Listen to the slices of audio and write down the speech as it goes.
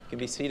can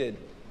be seated.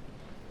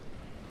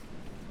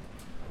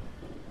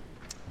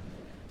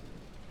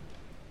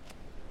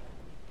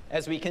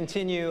 As we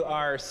continue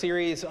our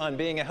series on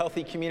being a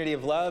healthy community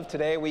of love,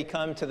 today we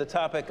come to the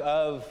topic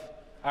of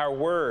our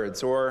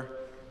words, or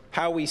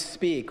how we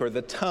speak, or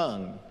the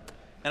tongue.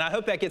 And I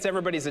hope that gets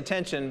everybody's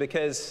attention,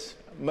 because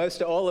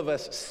most all of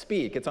us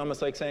speak. It's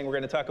almost like saying we're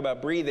going to talk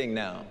about breathing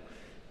now.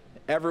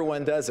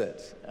 Everyone does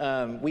it.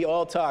 We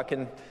all talk,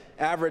 and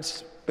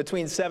average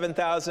between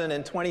 7,000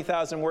 and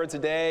 20,000 words a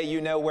day.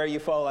 You know where you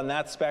fall on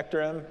that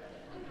spectrum.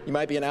 You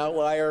might be an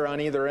outlier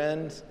on either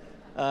end.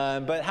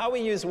 But how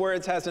we use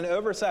words has an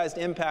oversized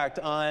impact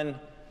on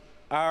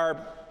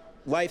our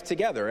life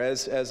together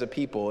as a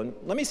people. And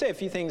let me say a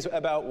few things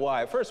about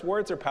why. First,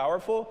 words are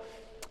powerful.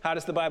 How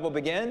does the Bible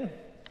begin?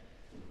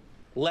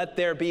 Let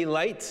there be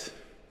light.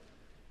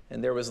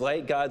 And there was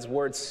light. God's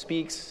word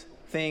speaks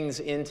things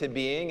into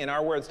being. And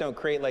our words don't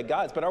create like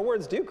God's, but our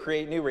words do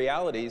create new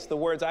realities. The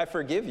words, I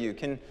forgive you,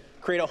 can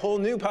create a whole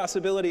new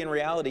possibility and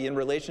reality in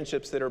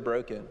relationships that are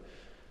broken.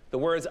 The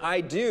words,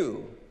 I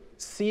do,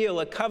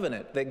 seal a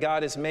covenant that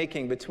God is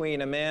making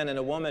between a man and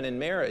a woman in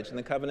marriage, in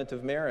the covenant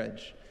of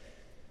marriage.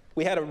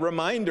 We had a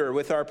reminder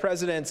with our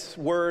president's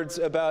words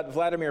about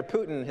Vladimir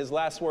Putin, his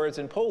last words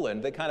in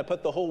Poland, that kind of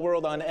put the whole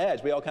world on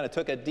edge. We all kind of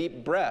took a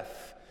deep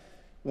breath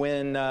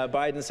when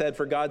Biden said,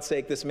 for God's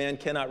sake, this man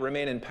cannot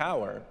remain in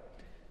power.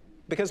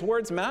 Because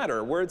words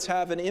matter. Words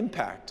have an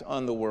impact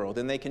on the world,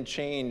 and they can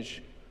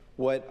change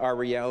what our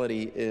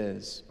reality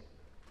is.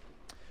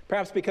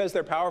 Perhaps because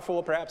they're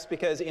powerful, perhaps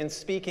because in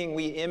speaking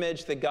we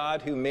image the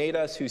God who made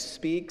us, who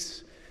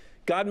speaks.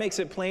 God makes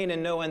it plain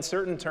in no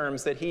uncertain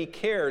terms that he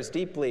cares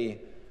deeply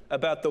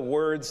about the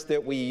words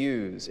that we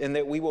use, and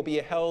that we will be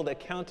held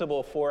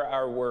accountable for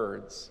our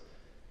words.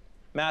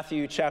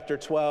 Matthew chapter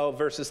 12,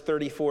 verses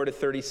 34 to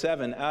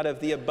 37, out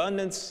of the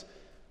abundance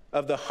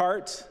of the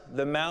heart,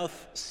 the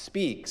mouth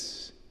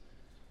speaks.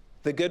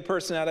 The good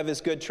person out of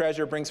his good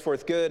treasure brings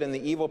forth good, and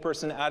the evil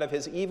person out of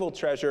his evil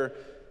treasure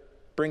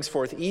brings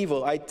forth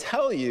evil. I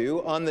tell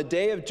you, on the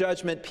day of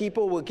judgment,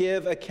 people will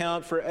give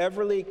account for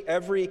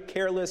every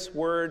careless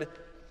word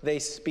they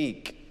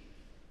speak.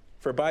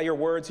 For by your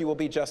words you will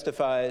be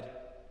justified,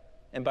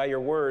 and by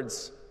your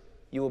words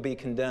you will be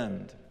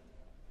condemned.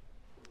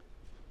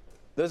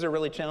 Those are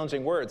really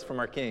challenging words from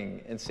our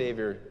King and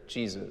Savior,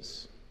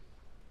 Jesus.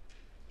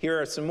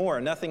 Here are some more.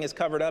 Nothing is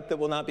covered up that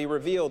will not be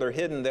revealed, or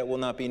hidden that will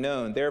not be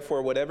known.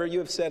 Therefore, whatever you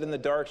have said in the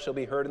dark shall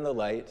be heard in the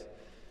light,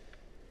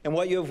 and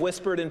what you have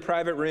whispered in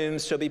private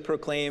rooms shall be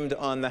proclaimed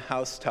on the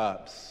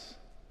housetops.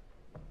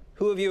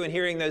 Who of you, in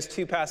hearing those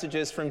two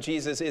passages from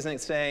Jesus, isn't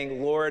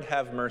saying, Lord,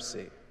 have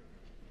mercy?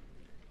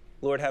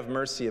 Lord, have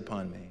mercy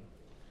upon me.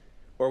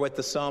 Or what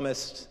the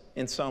psalmist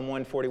in Psalm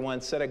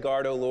 141, set a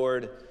guard, O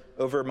Lord,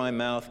 over my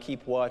mouth,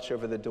 keep watch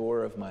over the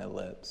door of my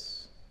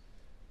lips.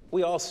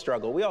 We all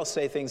struggle. We all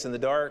say things in the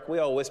dark. We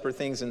all whisper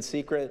things in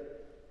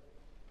secret.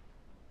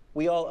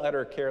 We all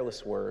utter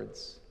careless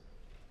words.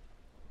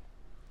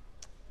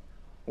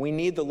 We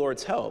need the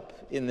Lord's help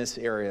in this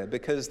area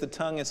because the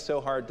tongue is so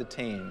hard to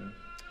tame.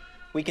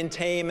 We can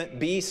tame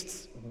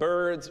beasts,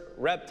 birds,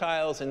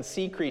 reptiles, and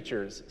sea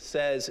creatures,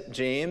 says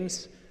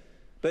James,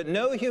 but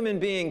no human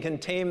being can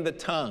tame the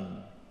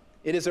tongue.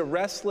 It is a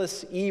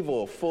restless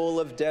evil full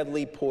of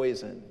deadly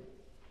poison.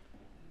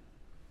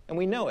 And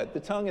we know it. The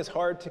tongue is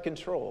hard to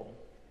control.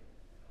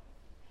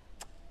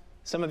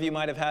 Some of you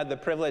might have had the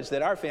privilege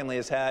that our family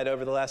has had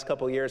over the last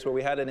couple of years where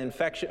we had an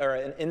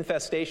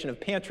infestation of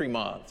pantry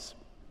moths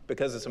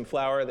because of some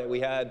flour that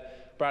we had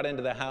brought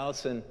into the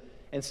house. And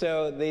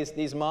so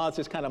these moths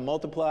just kind of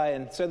multiply.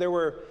 And so there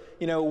were,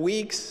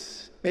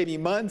 weeks, maybe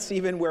months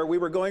even, where we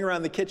were going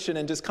around the kitchen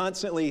and just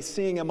constantly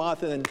seeing a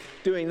moth and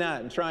doing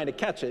that and trying to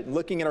catch it and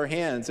looking at our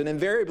hands. And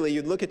invariably,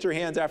 you'd look at your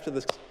hands after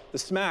the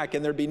smack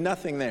and there'd be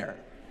nothing there.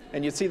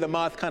 And you'd see the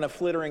moth kind of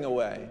flittering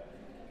away.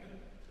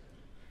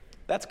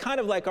 That's kind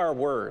of like our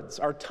words,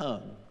 our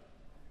tongue.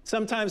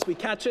 Sometimes we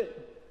catch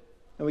it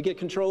and we get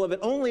control of it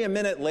only a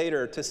minute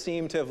later to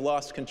seem to have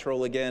lost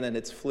control again, and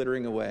it's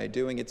flittering away,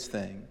 doing its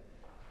thing.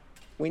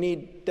 We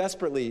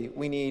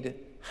need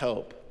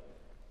help.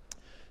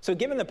 So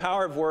given the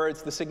power of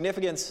words, the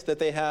significance that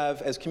they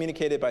have as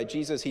communicated by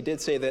Jesus, he did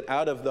say that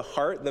out of the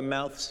heart, the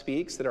mouth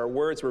speaks, that our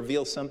words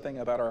reveal something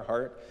about our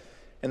heart,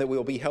 and that we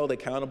will be held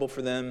accountable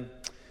for them.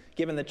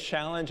 Given the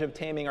challenge of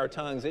taming our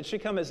tongues, it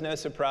should come as no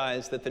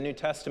surprise that the New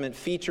Testament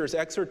features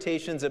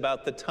exhortations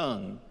about the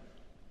tongue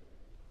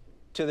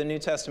to the New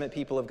Testament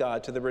people of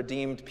God, to the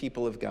redeemed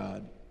people of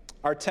God.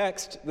 Our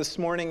text this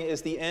morning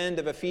is the end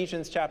of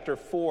Ephesians chapter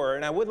 4,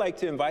 and I would like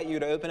to invite you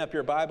to open up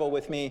your Bible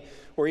with me,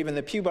 or even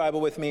the Pew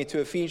Bible with me, to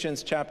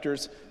Ephesians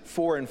chapters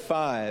 4 and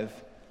 5.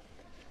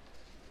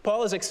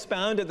 Paul has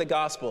expounded the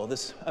gospel,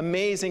 this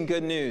amazing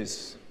good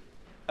news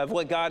of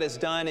what God has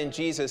done in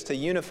Jesus to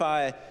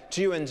unify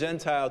Jew and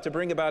Gentile, to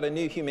bring about a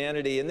new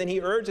humanity. And then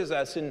he urges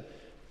us in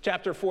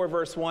chapter 4,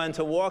 verse 1,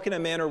 to walk in a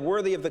manner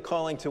worthy of the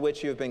calling to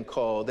which you have been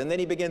called. And then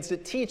he begins to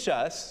teach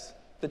us,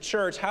 the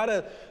church, how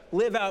to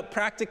live out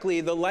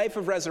practically the life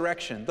of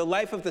resurrection, the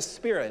life of the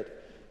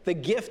Spirit, the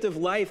gift of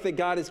life that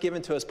God has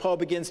given to us, Paul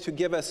begins to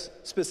give us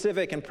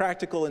specific and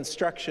practical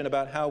instruction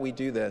about how we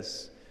do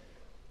this.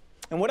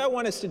 And what I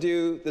want us to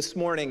do this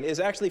morning is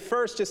actually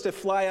first just to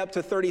fly up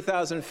to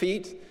 30,000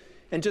 feet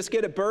and just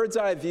get a bird's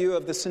eye view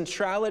of the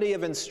centrality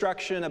of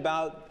instruction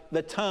about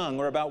the tongue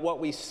or about what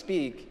we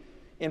speak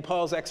in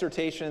Paul's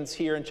exhortations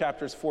here in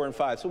chapters 4 and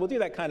 5. So we'll do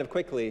that kind of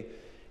quickly.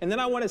 And then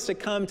I want us to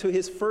come to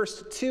his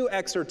first two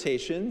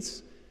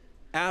exhortations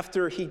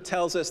after he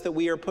tells us that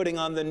we are putting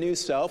on the new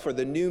self or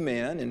the new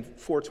man in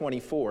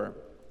 4:24,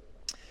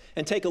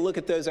 and take a look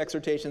at those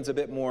exhortations a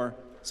bit more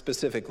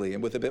specifically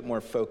and with a bit more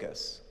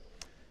focus.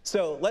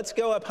 So let's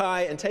go up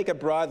high and take a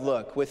broad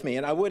look with me.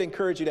 And I would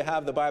encourage you to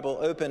have the Bible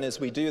open as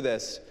we do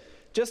this,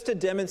 just to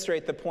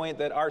demonstrate the point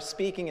that our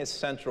speaking is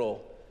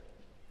central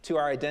to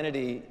our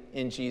identity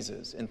in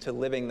Jesus and to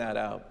living that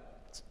out.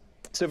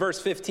 So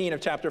verse 15 of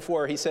chapter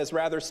 4, he says,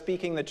 rather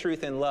speaking the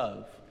truth in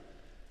love.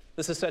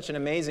 This is such an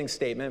amazing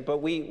statement, but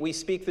we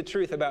speak the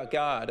truth about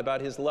God,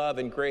 about his love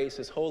and grace,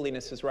 his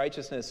holiness, his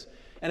righteousness,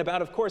 and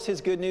about, of course,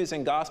 his good news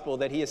and gospel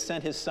that he has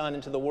sent his son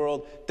into the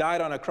world,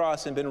 died on a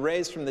cross, and been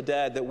raised from the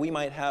dead that we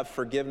might have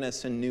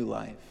forgiveness and new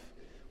life.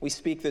 We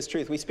speak this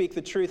truth. We speak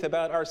the truth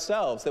about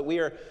ourselves, that we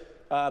are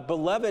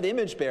beloved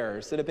image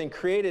bearers that have been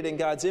created in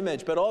God's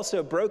image, but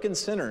also broken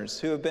sinners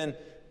who have been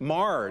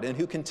marred and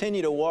who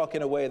continue to walk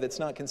in a way that's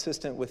not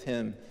consistent with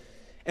him.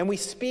 And we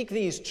speak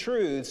these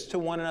truths to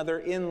one another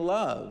in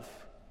love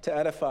to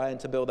edify and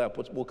to build up.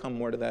 We'll come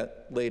more to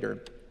that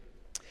later.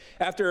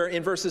 After,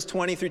 in verses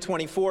 20 through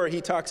 24, he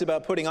talks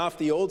about putting off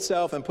the old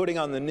self and putting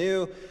on the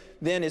new.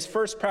 Then his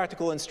first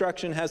practical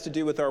instruction has to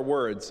do with our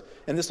words.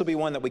 And this will be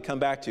one that we come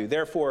back to.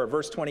 Therefore,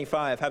 verse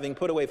 25, having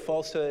put away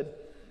falsehood,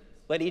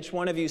 let each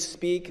one of you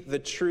speak the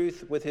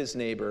truth with his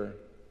neighbor,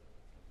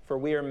 for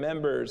we are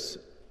members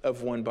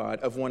of one body,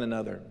 of one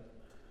another.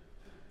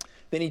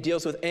 Then he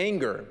deals with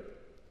anger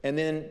and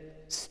then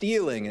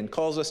stealing and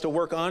calls us to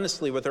work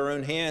honestly with our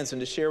own hands and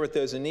to share with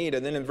those in need.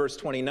 And then in verse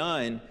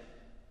 29,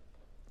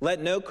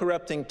 let no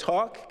corrupting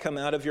talk come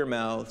out of your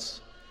mouths,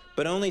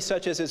 but only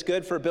such as is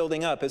good for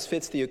building up, as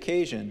fits the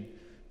occasion,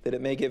 that it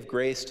may give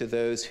grace to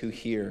those who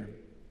hear.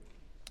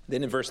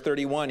 Then in verse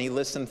 31, he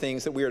lists some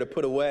things that we are to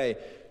put away.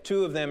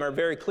 Two of them are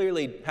very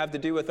clearly have to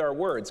do with our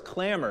words.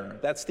 Clamor,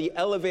 that's the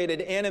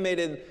elevated,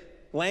 animated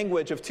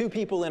language of two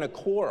people in a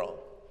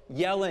quarrel,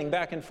 yelling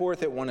back and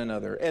forth at one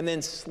another. And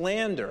then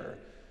slander,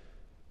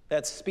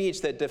 that's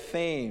speech that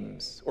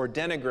defames or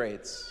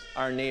denigrates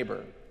our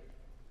neighbor.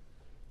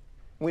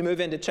 We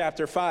move into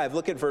chapter 5.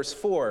 Look at verse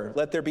 4.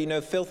 Let there be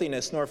no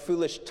filthiness, nor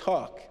foolish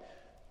talk,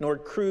 nor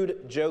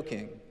crude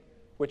joking,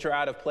 which are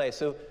out of place.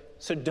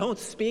 So don't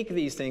speak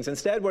these things.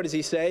 Instead, what does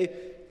he say?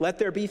 Let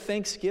there be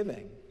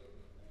thanksgiving.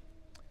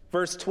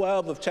 Verse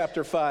 12 of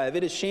chapter 5.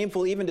 It is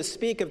shameful even to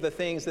speak of the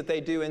things that they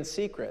do in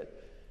secret.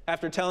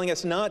 After telling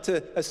us not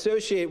to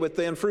associate with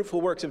the unfruitful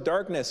works of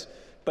darkness,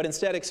 but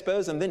instead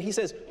expose them, then he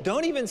says,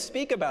 don't even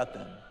speak about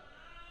them.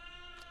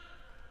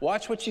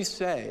 Watch what you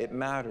say. It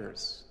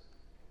matters.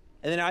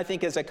 And then I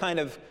think as a kind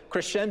of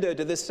crescendo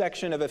to this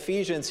section of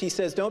Ephesians, he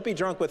says, don't be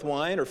drunk with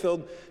wine or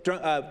filled,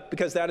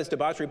 because that is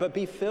debauchery, but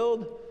be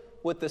filled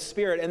with the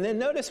Spirit. And then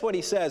notice what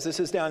he says. This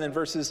is down in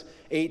verses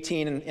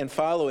 18 and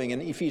following in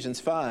Ephesians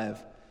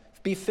 5.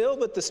 Be filled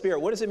with the Spirit.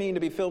 What does it mean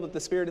to be filled with the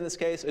Spirit in this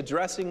case?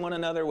 Addressing one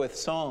another with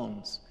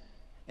psalms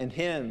and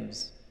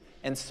hymns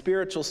and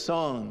spiritual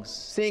songs,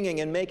 singing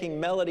and making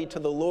melody to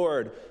the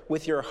Lord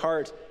with your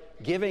heart,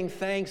 giving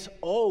thanks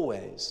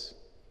always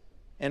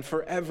and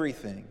for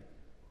everything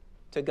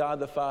to God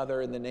the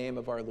Father in the name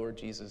of our Lord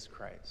Jesus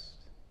Christ.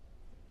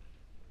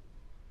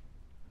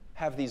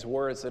 Have these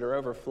words that are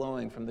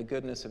overflowing from the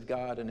goodness of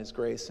God and his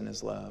grace and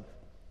his love.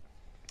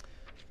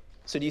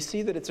 So do you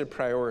see that it's a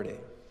priority?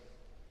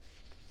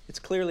 It's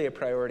clearly a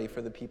priority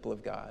for the people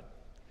of God.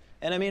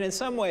 And I mean, in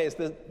some ways,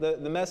 the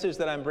message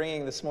that I'm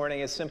bringing this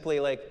morning is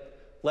simply like,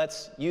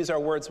 let's use our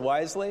words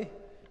wisely.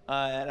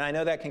 And I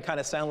know that can kind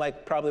of sound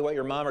like probably what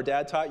your mom or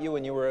dad taught you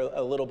when you were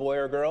a little boy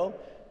or girl.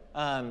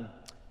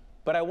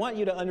 But I want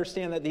you to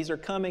understand that these are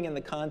coming in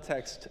the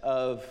context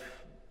of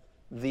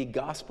the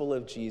gospel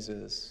of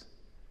Jesus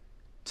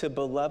to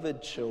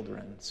beloved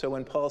children. So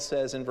when Paul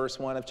says in verse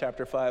 1 of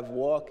chapter 5,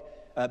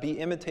 be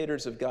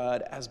imitators of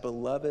God as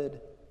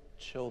beloved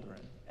children.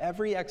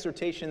 Every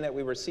exhortation that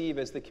we receive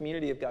as the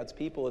community of God's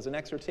people is an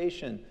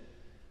exhortation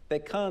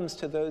that comes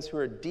to those who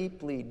are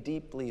deeply,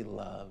 deeply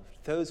loved,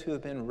 those who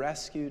have been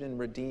rescued and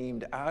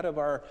redeemed out of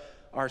our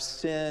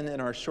sin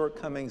and our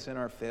shortcomings and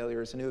our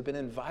failures, and who have been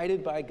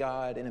invited by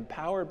God and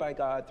empowered by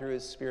God through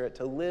his Spirit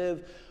to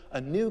live a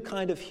new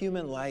kind of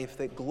human life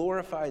that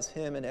glorifies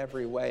him in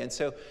every way. And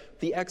so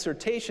the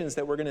exhortations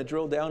that we're going to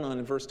drill down on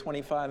in verse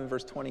 25 and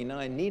verse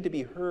 29 need to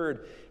be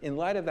heard in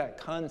light of that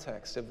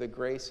context of the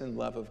grace and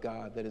love of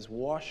God that is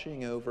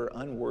washing over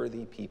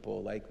unworthy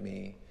people like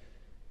me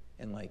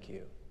and like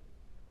you.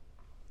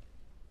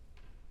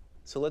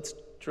 So let's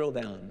drill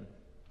down.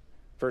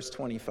 Verse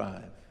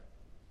 25.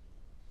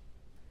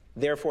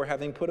 Therefore,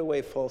 having put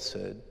away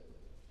falsehood,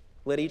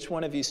 let each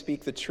one of you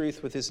speak the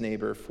truth with his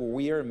neighbor, for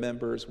we are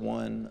members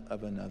one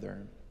of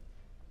another.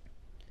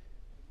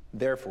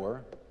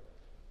 Therefore,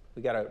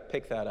 we got to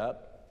pick that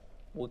up.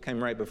 What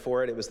came right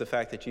before it? It was the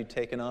fact that you'd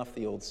taken off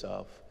the old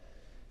self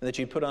and that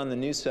you put on the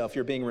new self.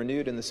 You're being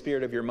renewed in the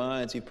spirit of your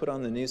minds. You put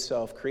on the new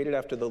self, created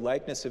after the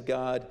likeness of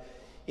God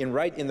in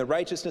the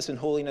righteousness and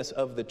holiness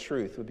of the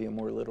truth, would be a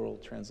more literal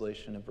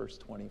translation of verse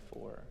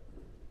 24.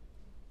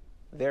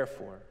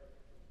 Therefore,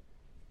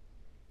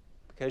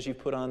 because you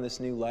put on this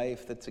new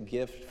life that's a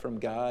gift from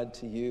God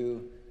to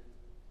you,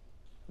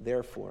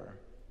 therefore,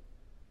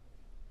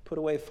 put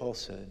away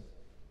falsehood.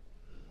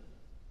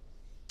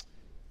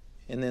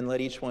 And then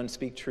let each one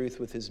speak truth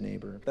with his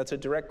neighbor. That's a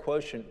direct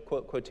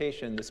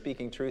quotation, the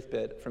speaking truth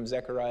bit, from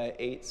Zechariah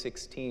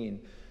 8:16,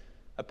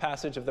 a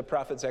passage of the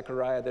prophet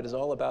Zechariah that is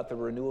all about the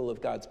renewal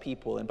of God's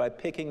people. And by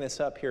picking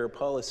this up here,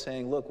 Paul is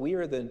saying, look, we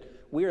are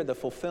the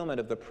fulfillment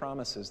of the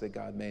promises that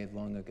God made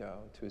long ago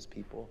to his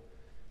people.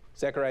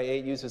 Zechariah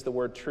 8 uses the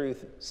word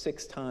truth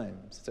 6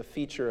 times. It's a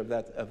feature of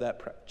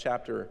that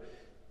chapter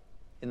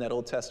in that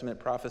Old Testament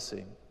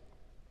prophecy.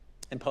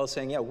 And Paul's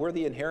saying, yeah, we're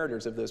the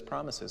inheritors of those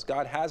promises.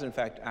 God has, in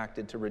fact,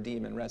 acted to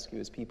redeem and rescue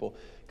his people.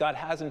 God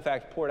has, in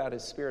fact, poured out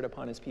his Spirit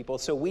upon his people.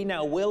 So we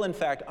now will, in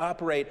fact,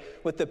 operate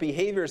with the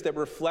behaviors that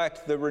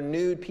reflect the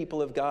renewed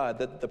people of God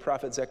that the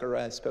prophet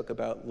Zechariah spoke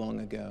about long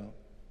ago.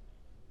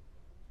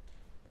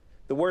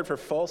 The word for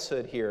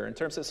falsehood here, in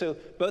terms of, so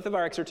both of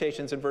our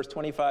exhortations in verse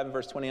 25 and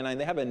verse 29,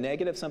 they have a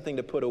negative, something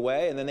to put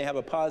away, and then they have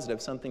a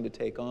positive, something to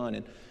take on.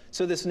 And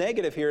so this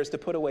negative here is to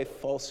put away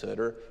falsehood,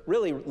 or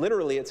really,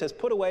 literally, it says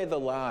put away the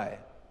lie.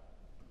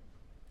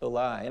 The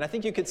lie. And I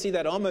think you could see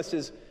that almost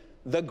as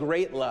the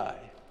great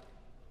lie.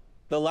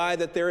 The lie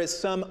that there is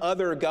some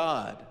other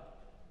God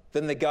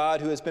than the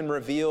God who has been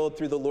revealed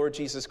through the Lord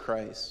Jesus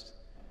Christ.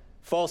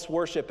 False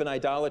worship and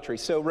idolatry.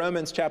 So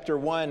Romans chapter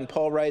 1,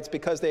 Paul writes,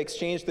 because they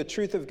exchanged the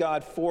truth of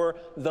God for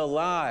the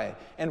lie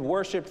and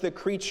worshiped the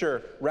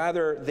creature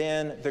rather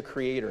than the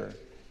Creator.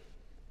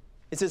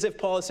 It's as if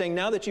Paul is saying,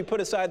 now that you put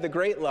aside the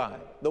great lie,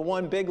 the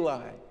one big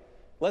lie,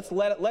 let's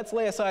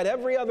lay aside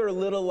every other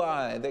little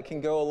lie that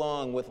can go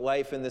along with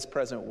life in this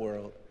present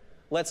world.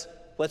 Let's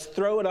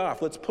throw it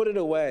off. Let's put it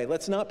away.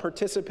 Let's not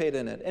participate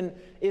in it. And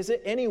is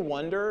it any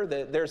wonder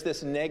that there's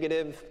this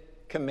negative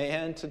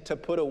command to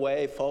put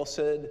away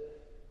falsehood?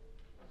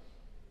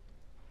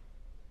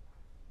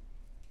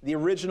 The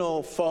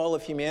original fall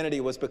of humanity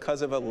was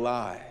because of a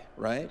lie,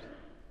 right?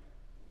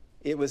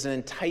 It was an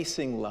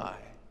enticing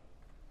lie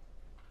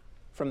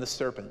from the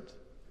serpent.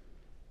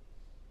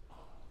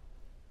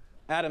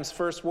 Adam's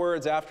first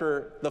words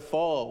after the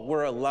fall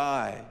were a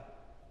lie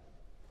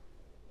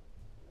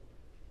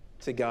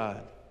to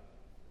God.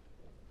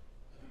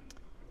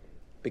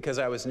 Because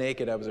I was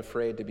naked, I was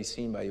afraid to be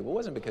seen by you. Well, it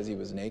wasn't because he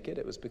was naked.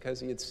 It was because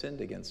he had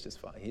sinned against his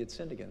father. He had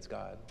sinned against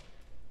God.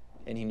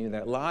 And he knew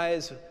that.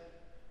 Lies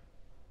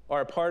are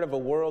a part of a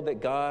world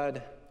that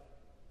God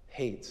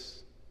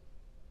hates.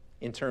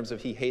 In terms of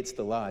he hates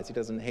the lies.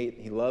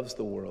 He loves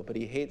the world, but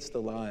he hates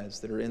the lies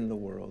that are in the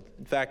world.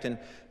 In fact, in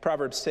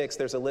Proverbs 6,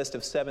 there's a list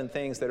of 7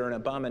 things that are an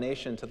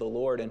abomination to the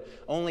Lord, and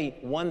only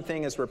one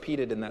thing is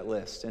repeated in that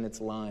list, and it's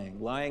lying.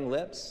 Lying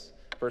lips,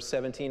 verse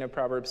 17 of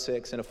Proverbs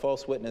 6, and a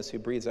false witness who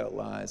breathes out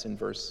lies in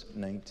verse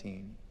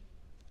 19.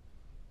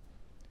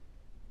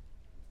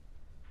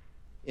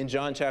 In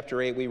John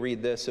chapter 8, we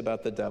read this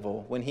about the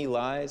devil. When he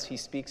lies, he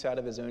speaks out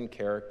of his own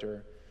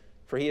character,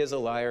 for he is a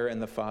liar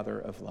and the father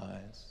of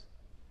lies.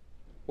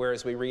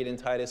 Whereas we read in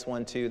Titus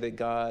 1:2 that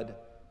God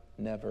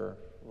never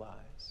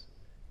lies.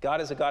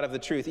 God is a God of the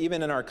truth.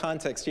 Even in our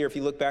context here, if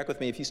you look back with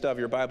me, if you still have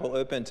your Bible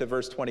open to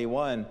verse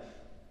 21,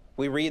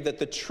 we read that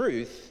the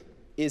truth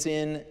is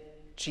in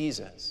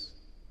Jesus.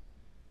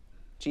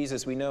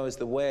 Jesus, we know, is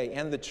the way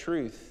and the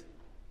truth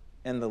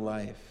and the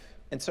life.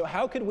 And so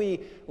how could we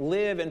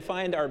live and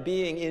find our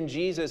being in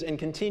Jesus and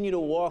continue to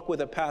walk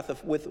with a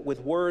path with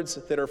words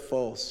that are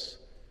false,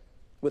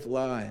 with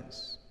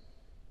lies?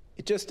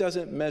 It just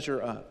doesn't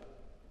measure up.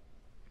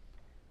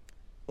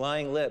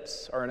 Lying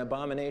lips are an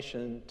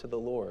abomination to the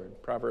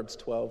Lord, Proverbs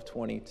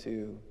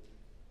 12:22.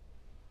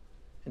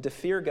 And to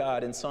fear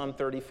God in Psalm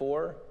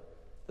 34,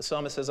 the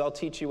psalmist says, I'll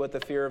teach you what the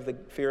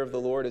fear of the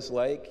Lord is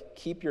like.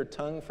 Keep your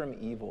tongue from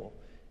evil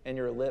and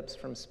your lips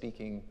from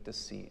speaking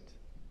deceit.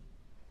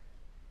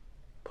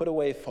 Put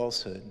away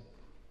falsehood.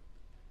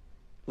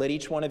 Let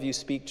each one of you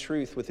speak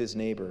truth with his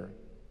neighbor,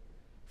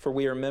 for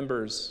we are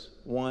members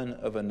one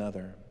of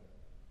another.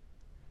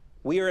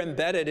 We are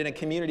embedded in a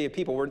community of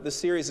people. The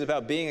series is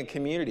about being a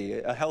community,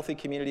 a healthy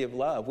community of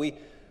love.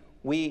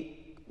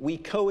 We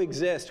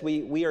coexist.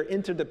 We are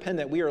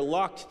interdependent. We are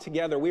locked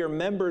together. We are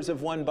members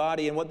of one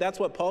body. And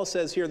that's what Paul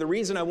says here. The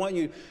reason I want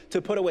you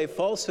to put away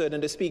falsehood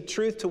and to speak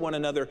truth to one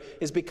another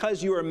is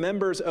because you are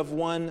members of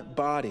one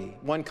body.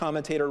 One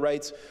commentator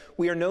writes,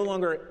 we are no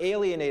longer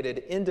alienated,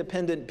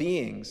 independent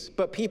beings,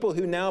 but people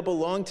who now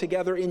belong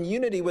together in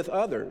unity with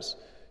others,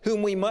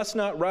 whom we must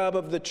not rob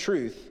of the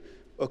truth,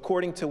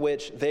 according to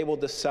which they will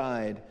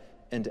decide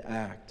and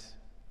act.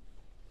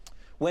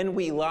 When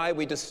we lie,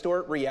 we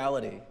distort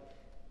reality.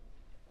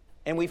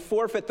 And we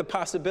forfeit the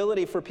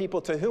possibility for people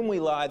to whom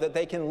we lie that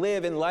they can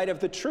live in light of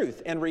the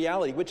truth and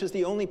reality, which is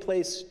the only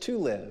place to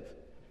live.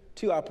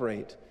 to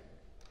operate.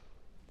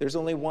 There's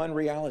only one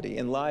reality,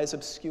 and lies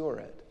obscure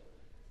it.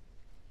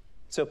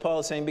 So Paul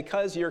is saying,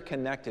 because you're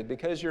connected,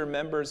 because you're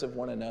members of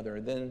one another,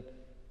 then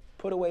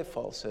put away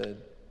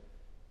falsehood.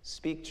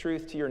 Speak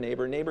truth to your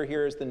neighbor. Neighbor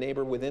here is the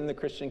neighbor within the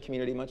Christian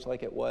community, much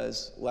like it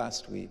was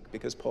last week,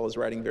 because Paul is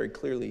writing very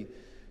clearly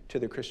to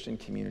the Christian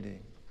community.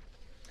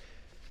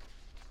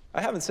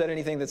 I haven't said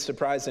anything that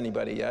surprised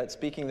anybody yet.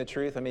 Speaking the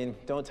truth,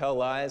 don't tell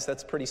lies.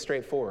 That's pretty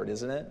straightforward,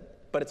 isn't it?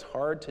 But it's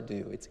hard to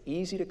do. It's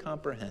easy to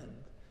comprehend,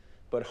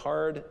 but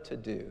hard to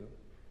do.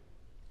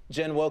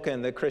 Jen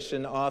Wilkin, the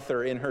Christian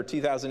author, in her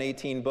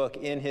 2018 book,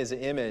 In His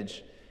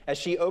Image, as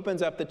she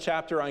opens up the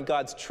chapter on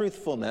God's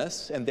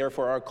truthfulness and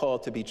therefore our call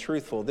to be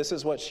truthful, this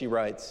is what she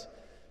writes.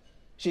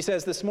 She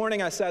says, "This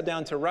morning I sat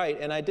down to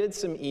write and I did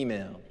some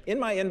email. In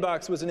my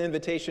inbox was an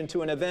invitation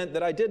to an event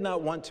that I did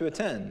not want to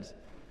attend.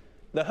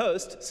 The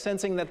host,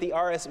 sensing that the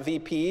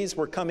RSVPs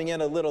were coming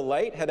in a little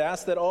late, had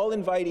asked all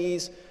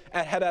invitees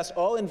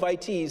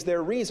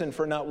their reason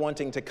for not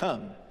wanting to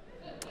come.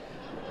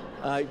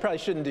 You probably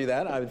shouldn't do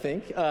that, I would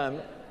think.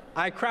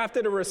 I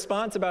crafted a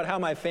response about how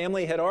my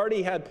family had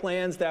already had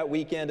plans that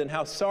weekend and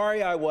how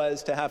sorry I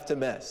was to have to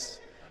miss.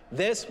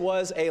 This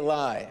was a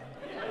lie.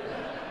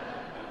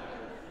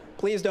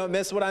 Please don't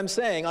miss what I'm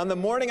saying. On the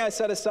morning I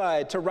set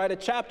aside to write a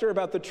chapter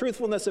about the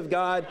truthfulness of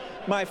God,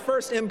 my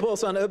first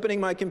impulse on opening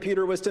my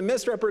computer was to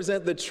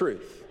misrepresent the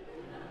truth."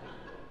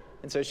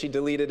 And so she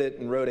deleted it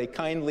and wrote a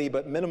kindly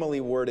but minimally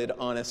worded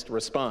honest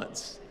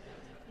response.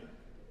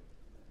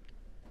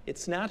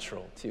 It's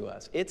natural to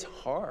us. It's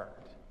hard.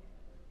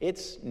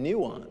 It's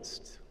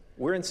nuanced.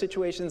 We're in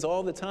situations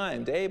all the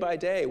time, day by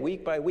day,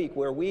 week by week,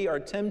 where we are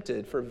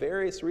tempted for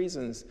various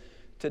reasons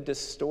to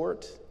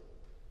distort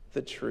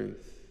the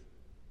truth.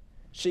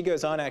 She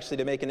goes on actually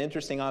to make an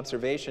interesting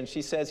observation.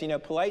 She says,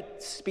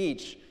 polite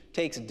speech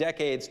takes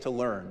decades to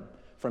learn,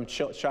 from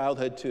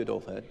childhood to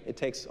adulthood. It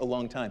takes a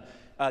long time.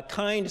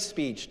 Kind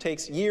speech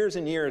takes years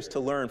and years to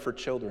learn for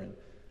children.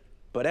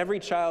 But every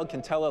child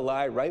can tell a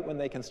lie right when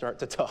they can start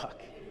to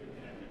talk.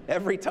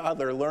 Every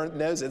toddler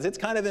knows it. It's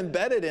kind of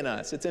embedded in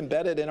us. It's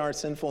embedded in our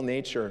sinful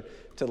nature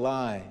to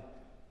lie,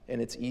 and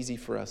it's easy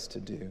for us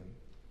to do.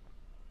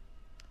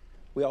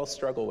 We all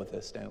struggle with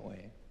this, don't we?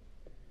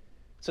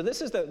 So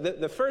this is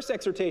the first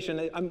exhortation.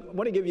 I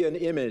want to give you an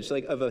image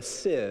of a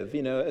sieve,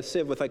 a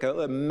sieve with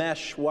a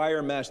mesh,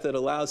 wire mesh that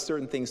allows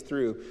certain things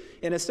through.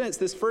 In a sense,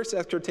 this first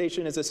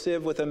exhortation is a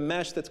sieve with a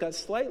mesh that's got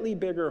slightly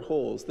bigger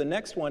holes. The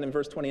next one in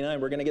verse 29,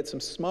 we're going to get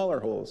some smaller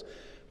holes.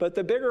 But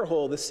the bigger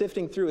hole, the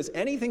sifting through, is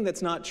anything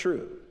that's not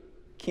true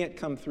can't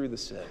come through the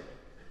sieve,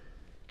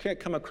 can't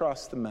come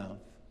across the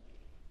mouth.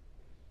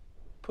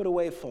 Put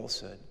away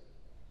falsehood.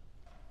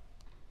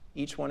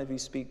 Each one of you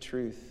speak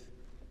truth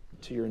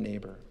to your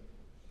neighbor.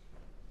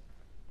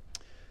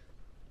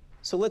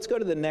 So let's go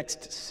to the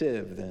next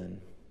sieve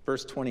then,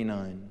 verse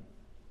 29.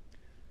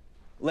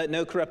 "Let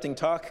no corrupting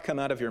talk come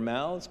out of your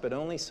mouths, but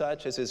only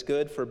such as is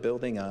good for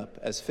building up,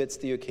 as fits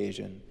the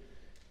occasion,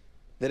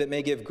 that it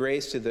may give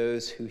grace to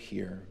those who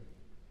hear."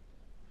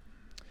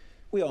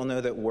 We all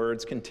know that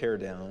words can tear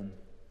down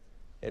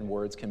and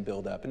words can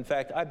build up. In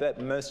fact, I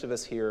bet most of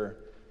us here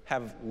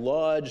have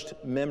lodged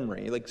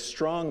memory,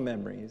 strong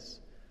memories,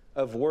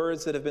 of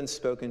words that have been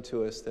spoken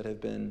to us that have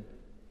been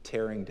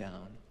tearing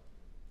down.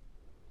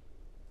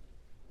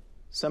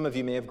 Some of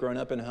you may have grown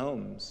up in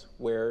homes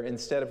where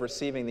instead of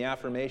receiving the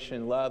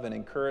affirmation, love, and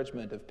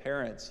encouragement of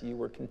parents, you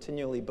were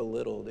continually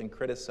belittled and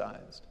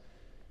criticized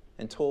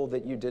and told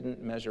that you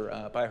didn't measure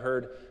up. I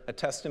heard a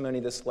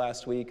testimony this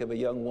last week of a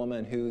young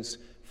woman whose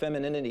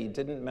femininity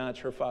didn't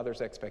match her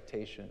father's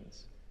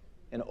expectations.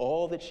 And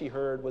all that she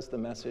heard was the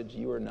message,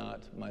 "You are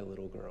not my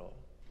little girl."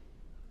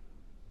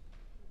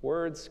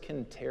 Words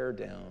can tear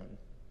down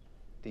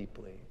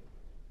deeply.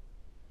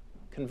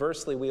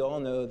 Conversely, we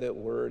all know that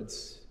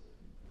words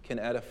can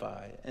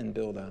edify and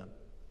build up.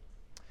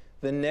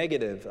 The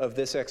negative of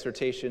this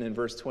exhortation in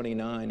verse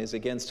 29 is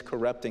against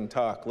corrupting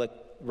talk.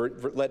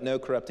 Let no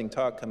corrupting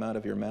talk come out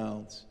of your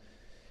mouths.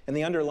 And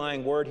the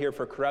underlying word here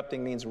for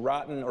corrupting means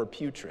rotten or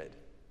putrid.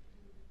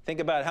 Think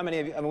about how many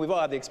of you, we've all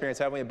had the experience,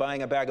 haven't we,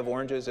 buying a bag of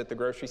oranges at the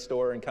grocery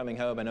store and coming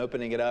home and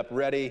opening it up,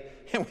 ready,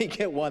 and we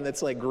get one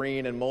that's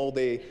green and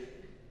moldy.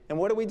 And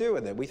what do we do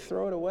with it? We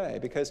throw it away,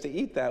 because to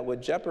eat that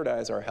would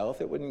jeopardize our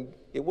health. It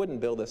wouldn't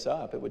build us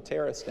up. It would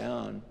tear us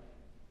down.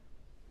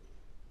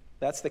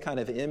 That's the kind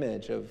of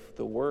image of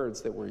the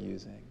words that we're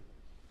using.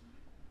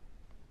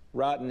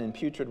 Rotten and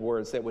putrid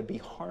words that would be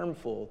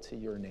harmful to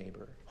your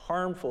neighbor,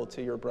 harmful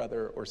to your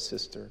brother or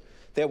sister,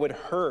 that would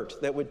hurt,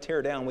 that would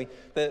tear down.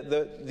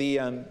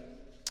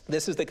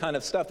 This is the kind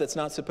of stuff that's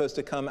not supposed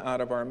to come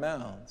out of our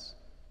mouths.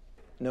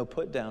 No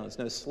put-downs,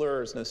 no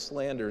slurs, no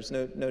slanders,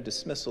 no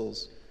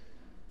dismissals.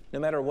 No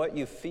matter what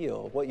you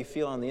feel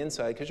on the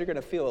inside, because you're going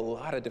to feel a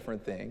lot of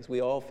different things.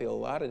 We all feel a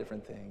lot of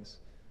different things.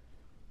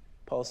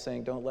 Paul's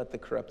saying, don't let the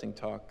corrupting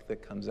talk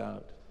that comes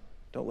out,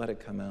 don't let it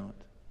come out.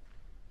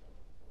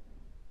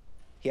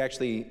 He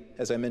actually,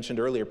 as I mentioned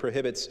earlier,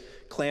 prohibits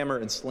clamor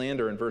and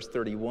slander in verse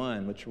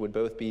 31, which would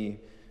both be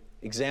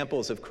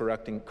examples of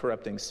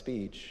corrupting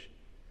speech.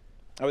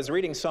 I was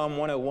reading Psalm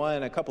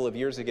 101 a couple of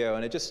years ago,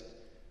 and it just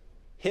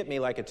hit me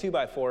like a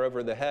 2x4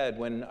 over the head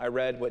when I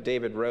read what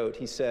David wrote.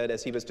 He said,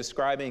 as he was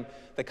describing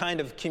the kind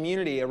of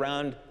community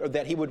around or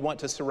that he would want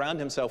to surround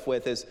himself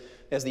with as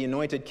the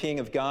anointed king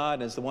of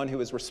God, as the one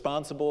who is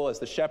responsible, as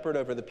the shepherd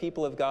over the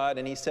people of God.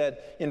 And he said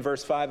in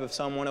verse 5 of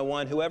Psalm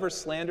 101, whoever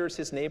slanders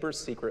his neighbor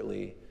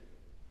secretly,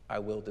 I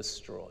will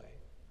destroy.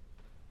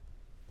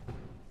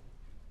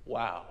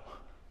 Wow.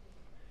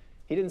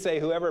 He didn't say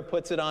whoever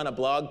puts it on a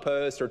blog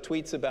post or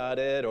tweets about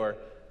it or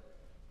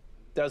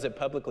does it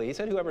publicly. He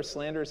said, whoever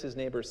slanders his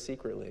neighbor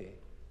secretly,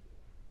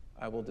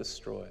 I will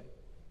destroy.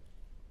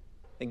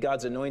 And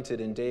God's anointed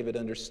and David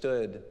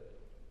understood.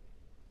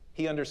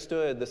 He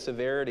understood the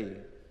severity,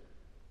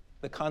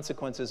 the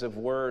consequences of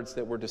words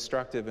that were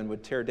destructive and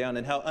would tear down,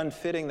 and how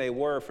unfitting they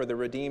were for the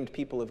redeemed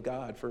people of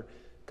God, for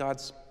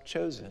God's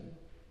chosen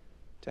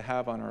to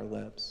have on our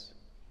lips.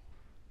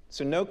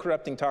 So no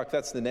corrupting talk,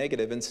 that's the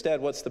negative.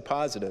 Instead, what's the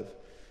positive?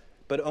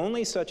 But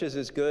only such as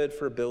is good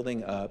for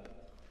building up,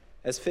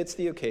 as fits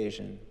the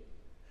occasion,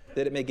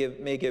 that it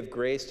may give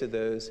grace to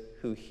those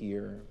who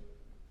hear.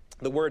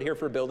 The word here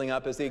for building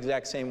up is the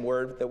exact same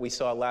word that we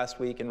saw last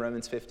week in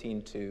Romans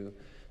 15:2.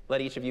 Let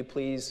each of you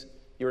please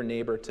your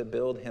neighbor to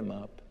build him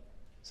up.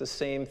 It's the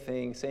same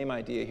thing, same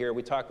idea here.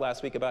 We talked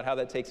last week about how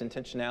that takes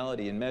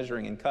intentionality and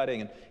measuring and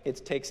cutting, and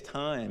it takes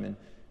time, and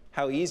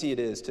how easy it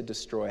is to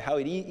destroy, how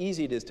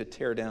easy it is to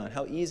tear down,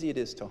 how easy it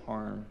is to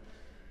harm.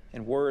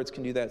 And words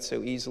can do that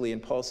so easily.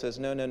 And Paul says,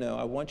 no,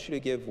 I want you to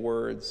give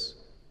words,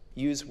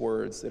 use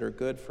words that are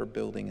good for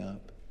building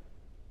up.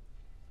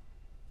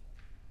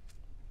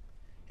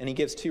 And he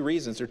gives two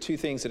reasons, or two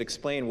things that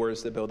explain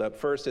words that build up.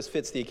 First, as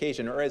fits the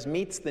occasion, or as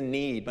meets the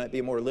need, might be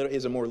a more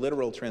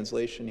literal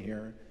translation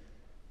here.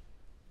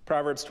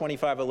 Proverbs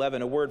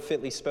 25:11, a word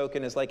fitly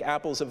spoken is like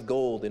apples of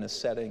gold in a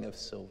setting of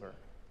silver.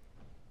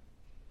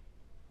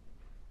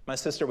 My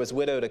sister was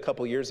widowed a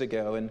couple years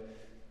ago, and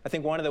I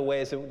think one of the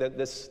ways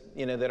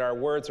that our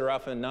words are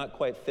often not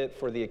quite fit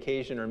for the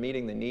occasion or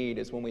meeting the need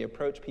is when we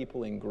approach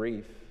people in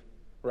grief,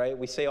 right?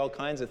 We say all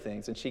kinds of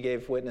things, and she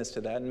gave witness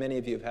to that, and many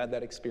of you have had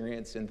that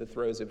experience in the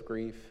throes of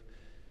grief.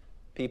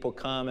 People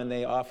come and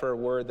they offer a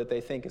word that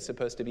they think is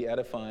supposed to be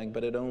edifying,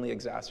 but it only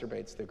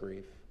exacerbates the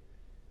grief.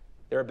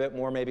 They're a bit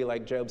more maybe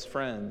like Job's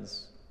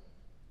friends,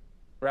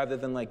 rather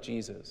than like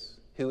Jesus,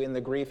 who in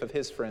the grief of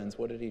his friends,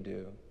 what did he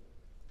do?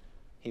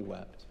 He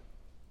wept.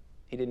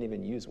 He didn't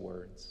even use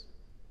words.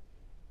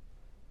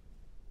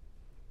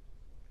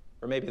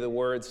 Or maybe the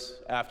words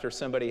after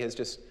somebody has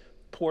just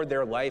poured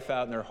their life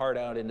out and their heart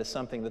out into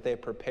something that they've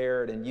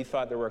prepared, and you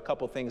thought there were a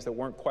couple things that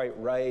weren't quite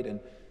right, and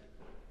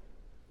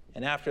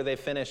after they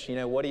finish,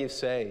 what do you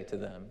say to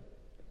them?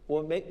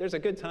 Well, there's a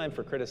good time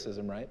for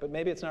criticism, right? But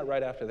maybe it's not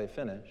right after they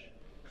finish.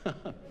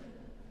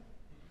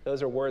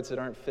 Those are words that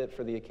aren't fit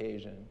for the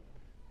occasion.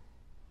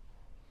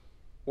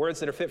 Words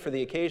that are fit for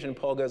the occasion,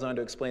 Paul goes on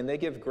to explain, they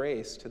give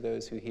grace to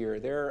those who hear.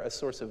 They're a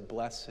source of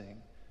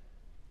blessing,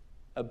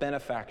 a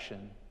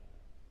benefaction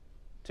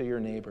to your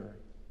neighbor.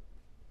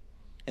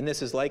 And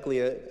this is likely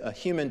a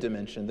human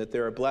dimension, that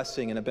they're a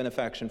blessing and a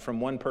benefaction from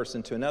one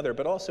person to another,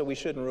 but also we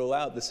shouldn't rule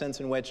out the sense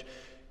in which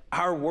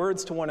our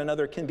words to one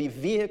another can be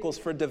vehicles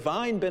for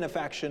divine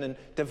benefaction and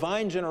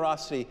divine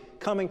generosity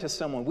coming to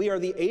someone. We are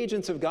the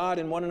agents of God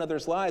in one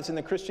another's lives in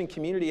the Christian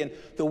community, and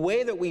the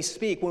way that we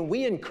speak, when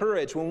we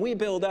encourage, when we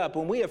build up,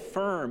 when we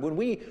affirm, when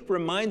we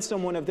remind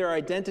someone of their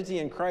identity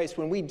in Christ,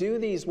 when we do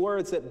these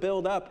words that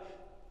build up,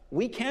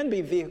 we can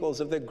be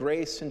vehicles of the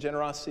grace and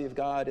generosity of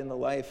God in the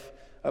life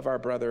of our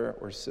brother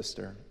or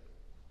sister.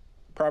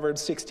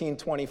 Proverbs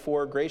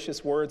 16:24,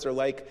 gracious words are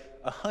like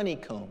a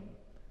honeycomb,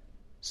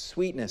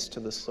 sweetness to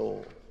the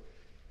soul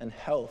and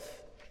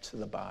health to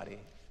the body.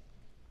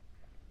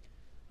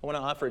 I want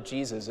to offer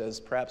Jesus as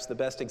perhaps the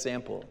best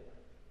example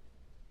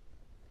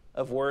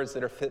of words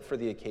that are fit for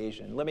the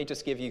occasion. Let me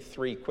just give you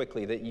three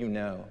quickly that you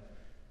know.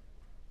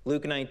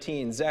 Luke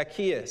 19,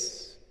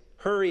 Zacchaeus,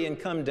 hurry and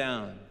come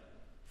down,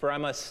 for I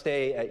must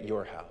stay at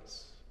your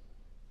house.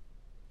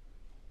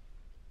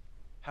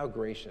 How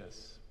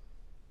gracious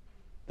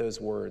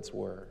those words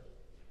were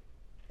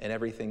and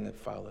everything that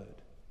followed.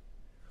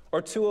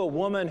 Or to a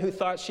woman who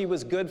thought she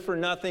was good for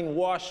nothing,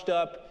 washed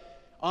up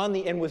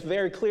and was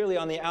very clearly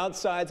on the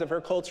outsides of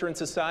her culture and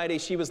society.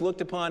 She was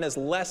looked upon as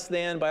less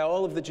than by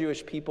all of the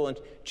Jewish people. And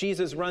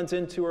Jesus runs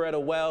into her at a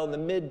well in the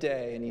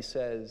midday and he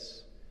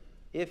says,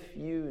 if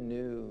you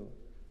knew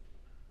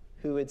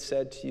who had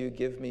said to you,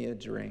 give me a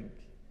drink,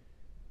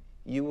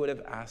 you would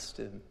have asked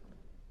him,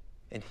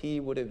 and he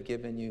would have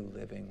given you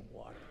living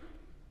water.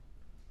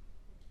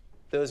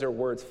 Those are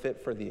words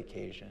fit for the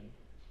occasion,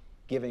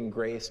 giving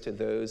grace to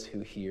those who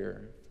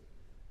hear.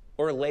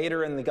 Or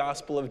later in the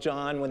Gospel of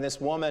John, when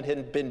this woman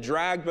had been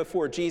dragged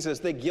before Jesus,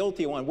 the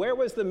guilty one. Where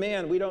was the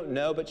man? We don't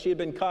know, but she had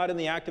been caught in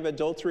the act of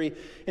adultery,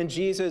 and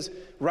Jesus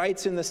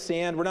writes in the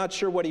sand. We're not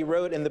sure what he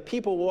wrote, and the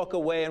people walk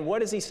away, and what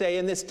does he say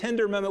in this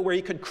tender moment where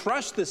he could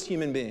crush this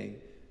human being,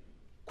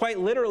 quite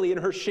literally in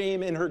her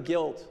shame, in her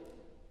guilt?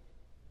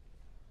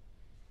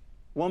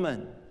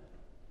 Woman,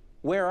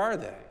 where are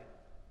they?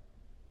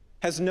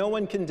 Has no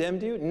one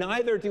condemned you?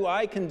 Neither do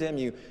I condemn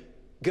you.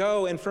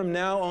 Go, and from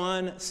now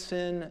on,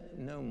 sin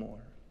no more.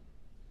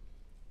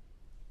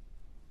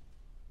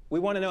 We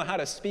want to know how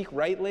to speak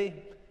rightly,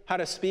 how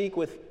to speak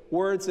with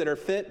words that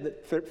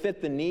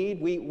fit the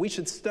need. We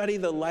should study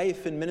the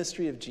life and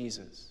ministry of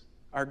Jesus,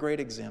 our great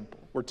example.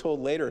 We're told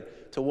later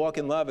to walk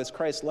in love as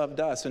Christ loved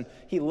us, and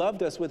he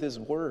loved us with his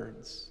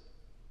words.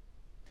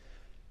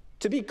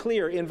 To be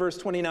clear, in verse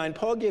 29,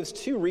 Paul gives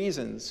two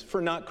reasons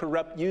for not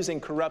using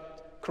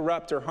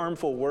corrupt or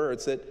harmful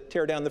words that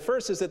tear down. The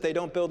first is that they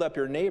don't build up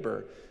your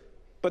neighbor.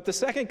 But the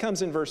second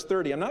comes in verse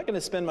 30. I'm not going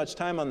to spend much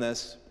time on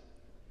this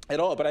at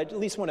all, but I at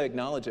least want to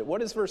acknowledge it. What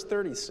does verse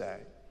 30 say?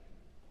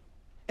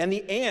 And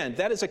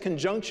that is a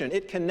conjunction.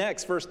 It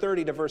connects verse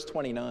 30 to verse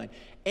 29.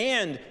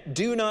 And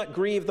do not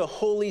grieve the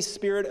Holy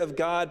Spirit of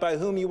God, by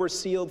whom you were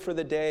sealed for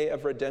the day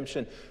of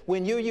redemption.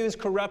 When you use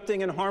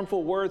corrupting and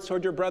harmful words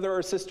toward your brother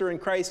or sister in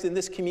Christ in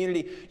this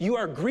community, you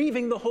are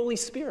grieving the Holy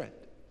Spirit.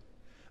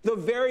 The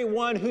very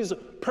one whose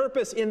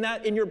purpose in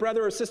your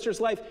brother or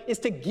sister's life is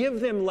to give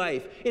them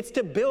life. It's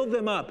to build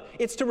them up.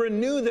 It's to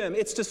renew them.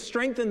 It's to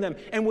strengthen them.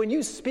 And when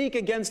you speak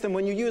against them,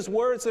 when you use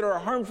words that are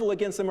harmful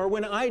against them, or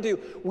when I do,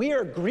 we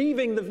are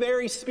grieving the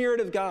very Spirit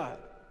of God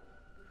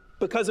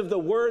because of the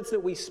words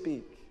that we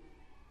speak.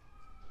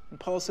 And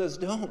Paul says,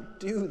 don't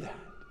do that.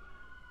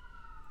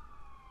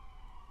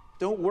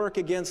 Don't work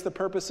against the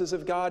purposes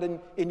of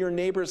God in your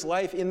neighbor's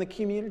life, in the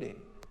community,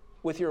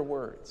 with your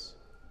words.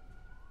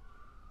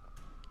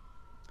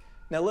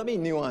 Now, let me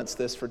nuance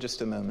this for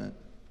just a moment.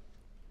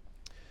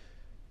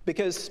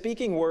 Because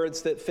speaking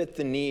words that fit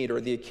the need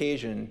or the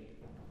occasion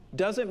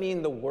doesn't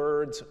mean the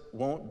words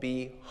won't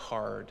be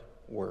hard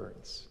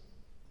words.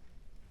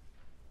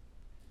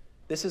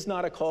 This is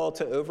not a call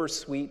to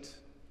oversweet,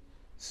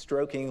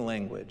 stroking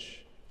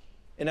language.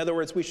 In other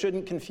words, we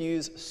shouldn't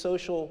confuse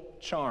social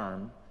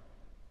charm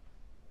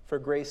for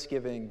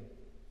grace-giving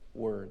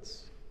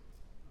words.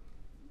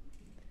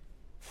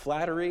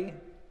 Flattery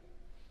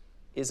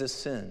is a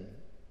sin.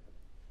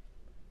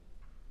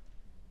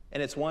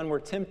 And it's one we're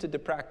tempted to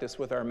practice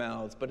with our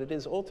mouths, but it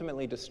is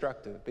ultimately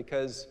destructive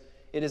because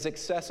it is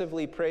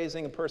excessively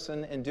praising a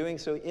person and doing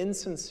so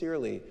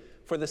insincerely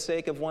for the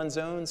sake of one's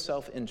own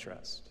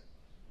self-interest.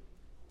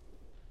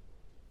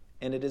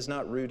 And it is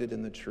not rooted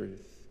in the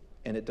truth,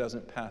 and it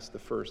doesn't pass the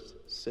first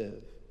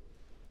sieve.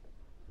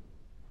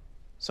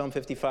 Psalm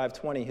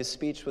 55:20, his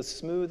speech was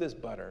smooth as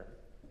butter,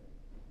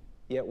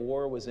 yet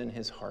war was in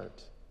his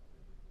heart.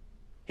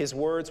 His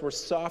words were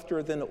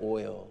softer than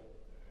oil,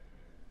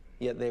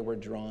 yet they were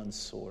drawn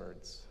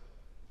swords.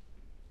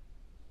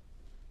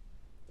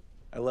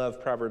 I love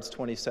Proverbs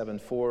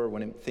 27:4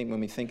 when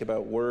we think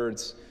about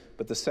words,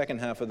 but the second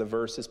half of the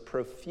verse is,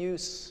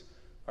 profuse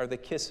are the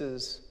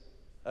kisses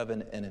of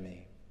an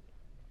enemy.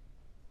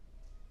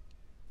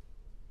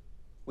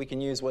 We can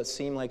use what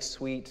seem like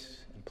sweet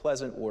and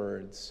pleasant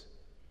words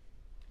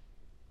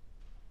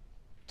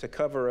to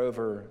cover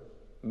over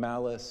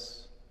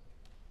malice,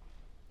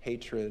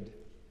 hatred,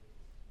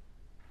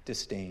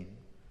 disdain.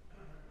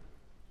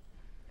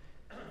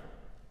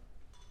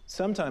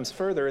 Sometimes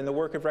further, in the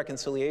work of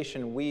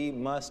reconciliation, we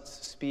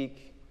must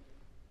speak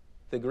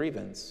the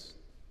grievance,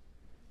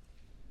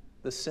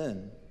 the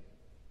sin,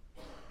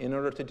 in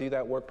order to do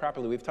that work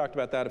properly. We've talked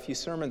about that a few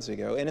sermons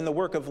ago. And in the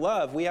work of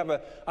love, we have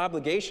an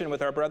obligation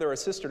with our brother or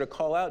sister to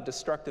call out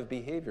destructive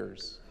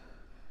behaviors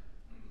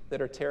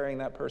that are tearing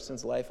that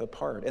person's life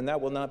apart. And that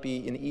will not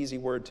be an easy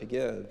word to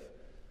give.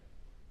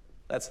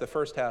 That's the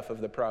first half of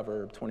the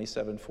proverb,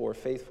 27:4,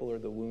 faithful are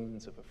the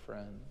wounds of a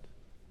friend.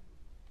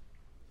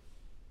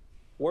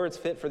 Words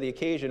fit for the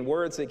occasion,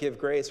 words that give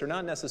grace, are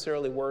not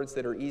necessarily words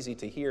that are easy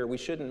to hear. We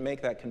shouldn't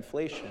make that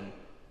conflation.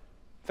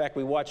 In fact,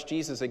 we watch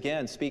Jesus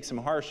again speak some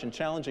harsh and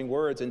challenging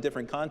words in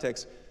different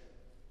contexts.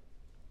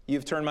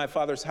 You've turned my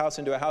Father's house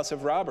into a house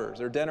of robbers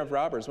or den of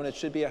robbers when it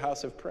should be a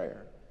house of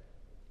prayer.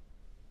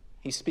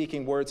 He's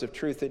speaking words of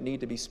truth that need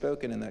to be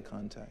spoken in that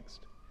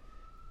context.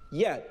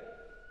 Yet,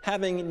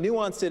 having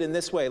nuanced it in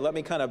this way, let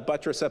me kind of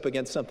buttress up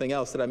against something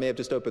else that I may have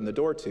just opened the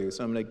door to,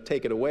 so I'm going to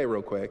take it away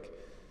real quick.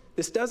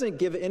 This doesn't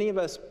give any of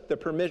us the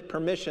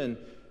permission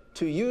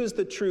to use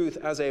the truth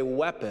as a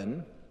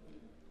weapon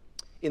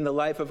in the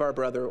life of our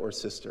brother or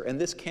sister. And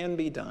this can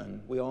be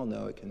done. We all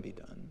know it can be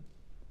done.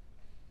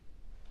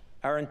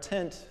 Our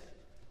intent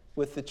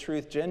with the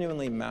truth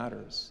genuinely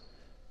matters.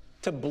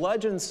 To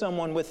bludgeon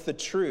someone with the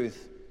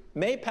truth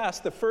may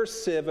pass the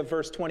first sieve of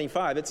verse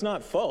 25. It's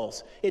not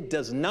false. It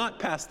does not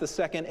pass the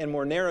second and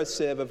more narrow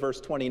sieve of verse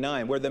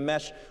 29, where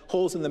the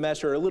holes in the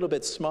mesh are a little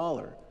bit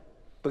smaller.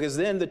 Because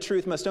then the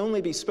truth must only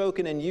be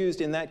spoken and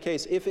used in that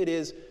case if it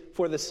is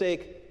for the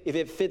sake, if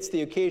it fits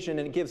the occasion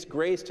and it gives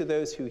grace to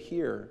those who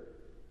hear.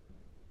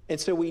 And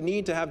so we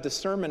need to have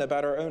discernment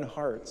about our own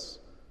hearts.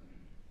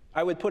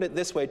 I would put it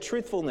this way,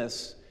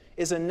 truthfulness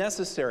is a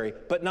necessary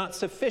but not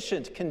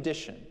sufficient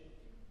condition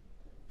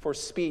for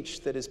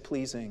speech that is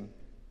pleasing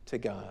to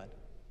God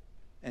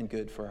and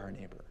good for our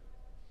neighbor.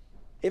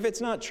 If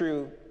it's not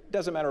true, it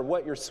doesn't matter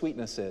what your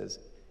sweetness is,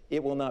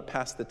 it will not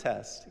pass the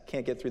test. It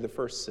can't get through the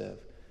first sieve.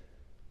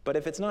 But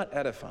if it's not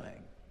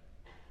edifying,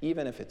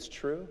 even if it's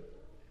true,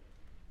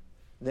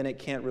 then it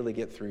can't really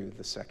get through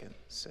the second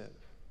sieve.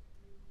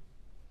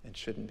 It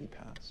shouldn't be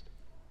passed.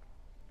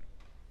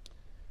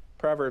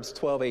 Proverbs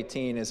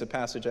 12:18 is a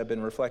passage I've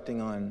been reflecting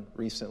on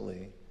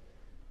recently.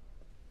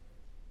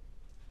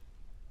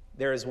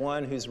 There is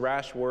one whose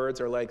rash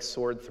words are like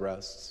sword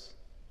thrusts,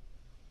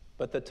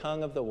 but the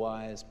tongue of the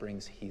wise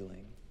brings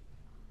healing.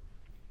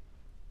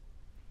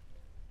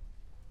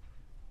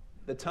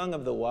 The tongue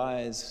of the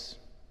wise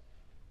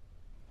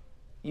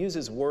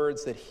uses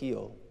words that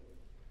heal.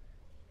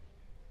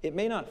 It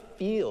may not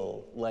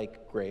feel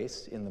like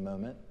grace in the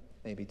moment,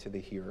 maybe to the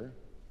hearer,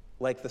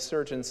 like the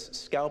surgeon's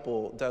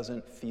scalpel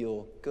doesn't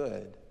feel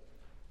good.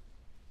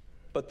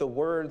 But the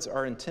words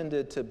are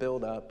intended to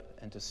build up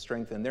and to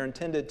strengthen. They're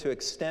intended to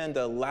extend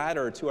a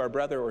ladder to our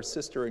brother or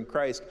sister in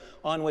Christ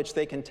on which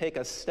they can take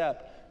a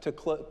step to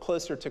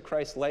closer to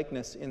Christ's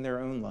likeness in their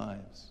own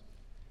lives.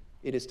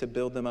 It is to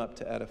build them up,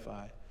 to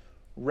edify.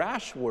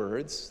 Rash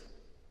words,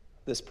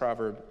 this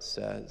proverb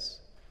says,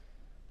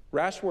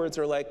 rash words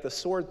are like the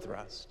sword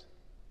thrust.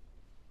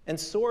 And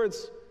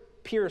swords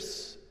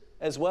pierce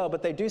as well,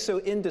 but they do so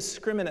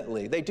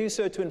indiscriminately. They do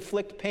so to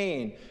inflict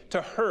pain,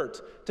 to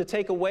hurt, to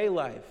take away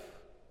life,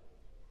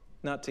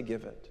 not to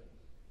give it.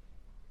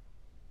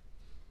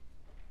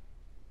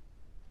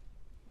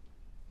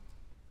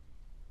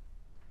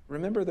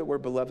 Remember that we're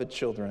beloved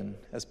children,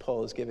 as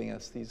Paul is giving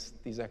us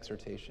these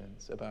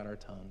exhortations about our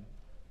tongue.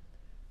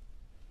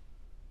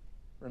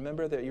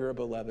 Remember that you're a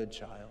beloved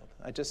child.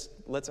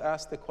 Let's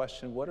ask the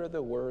question, what are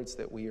the words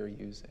that we are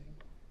using?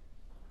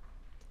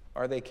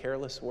 Are they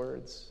careless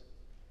words?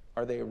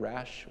 Are they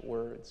rash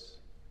words?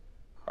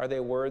 Are they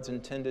words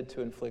intended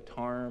to inflict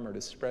harm or to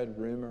spread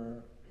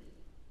rumor?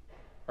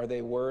 Are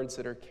they words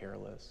that are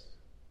careless?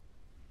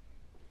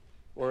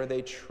 Or are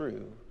they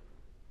true?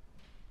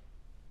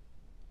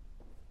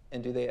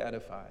 And do they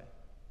edify?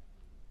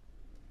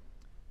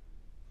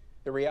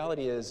 The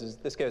reality is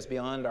this goes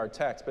beyond our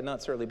text, but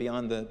not certainly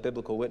beyond the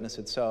biblical witness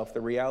itself. The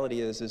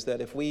reality is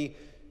that if we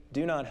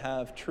do not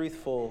have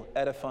truthful,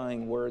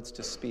 edifying words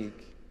to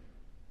speak,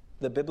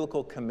 the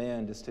biblical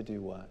command is to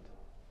do what?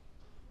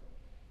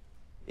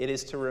 It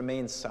is to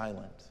remain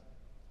silent,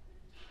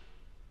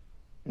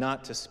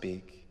 not to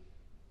speak.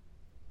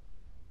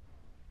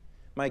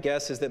 My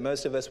guess is that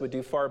most of us would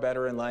do far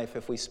better in life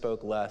if we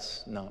spoke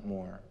less, not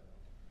more.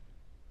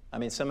 I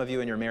mean, some of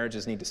you in your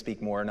marriages need to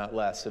speak more, not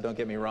less, so don't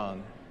get me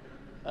wrong.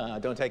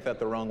 Don't take that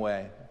the wrong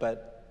way.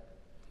 But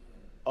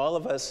all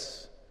of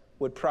us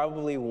would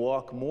probably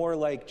walk more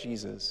like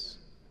Jesus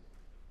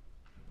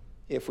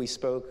if we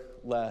spoke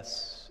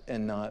less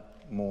and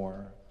not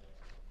more.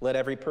 Let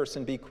every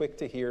person be quick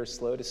to hear,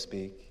 slow to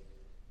speak,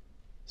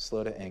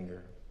 slow to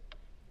anger.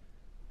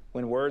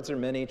 When words are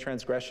many,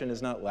 transgression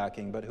is not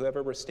lacking, but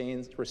whoever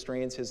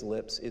restrains his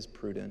lips is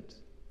prudent.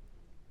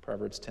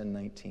 Proverbs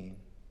 10:19.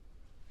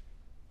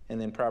 And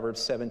then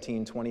Proverbs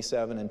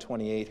 17:27 and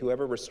 28.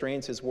 Whoever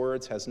restrains his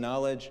words has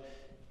knowledge.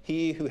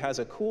 He who has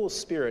a cool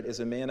spirit is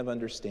a man of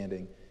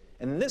understanding.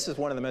 And this is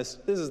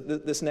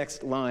this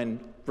next line,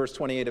 verse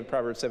 28 of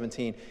Proverbs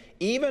 17.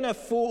 Even a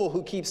fool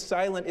who keeps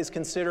silent is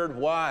considered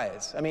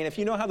wise. I mean, if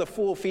you know how the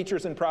fool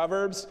features in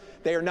Proverbs,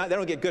 they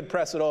don't get good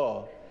press at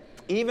all.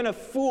 Even a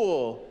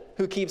fool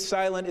who keeps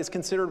silent is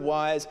considered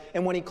wise,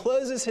 and when he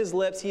closes his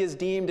lips, he is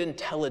deemed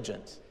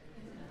intelligent.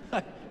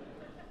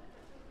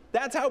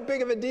 That's how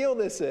big of a deal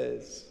this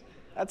is.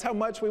 That's how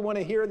much we want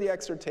to hear the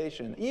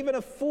exhortation. Even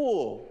a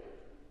fool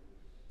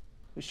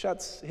who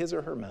shuts his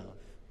or her mouth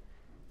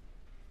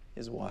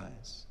is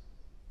wise.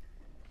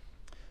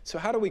 So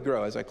how do we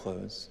grow, as I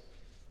close,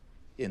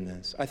 in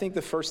this? I think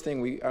the first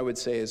thing I would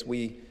say is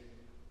we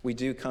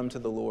do come to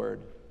the Lord,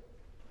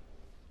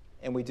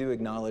 and we do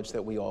acknowledge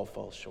that we all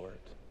fall short.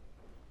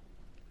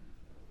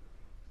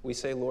 We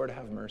say, Lord,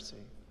 have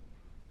mercy.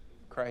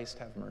 Christ,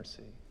 have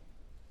mercy.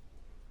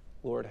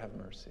 Lord, have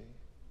mercy.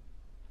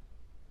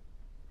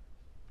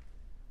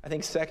 I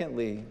think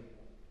secondly,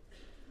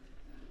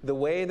 the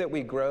way that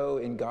we grow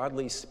in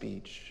godly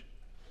speech,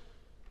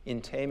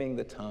 in taming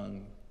the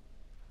tongue,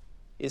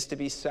 is to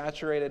be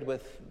saturated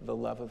with the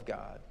love of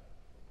God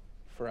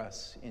for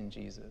us in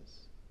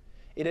Jesus.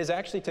 It is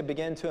actually to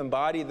begin to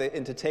embody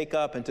and to take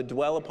up and to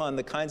dwell upon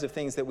the kinds of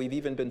things that we've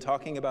even been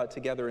talking about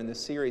together in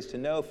this series, to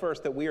know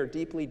first that we are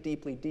deeply,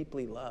 deeply,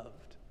 deeply loved.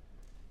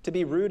 To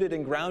be rooted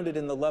and grounded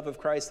in the love of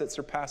Christ that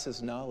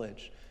surpasses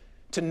knowledge.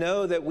 To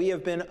know that we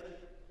have been,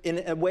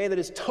 in a way that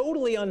is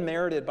totally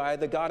unmerited by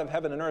the God of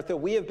heaven and earth, that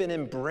we have been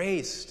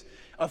embraced,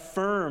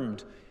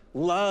 affirmed,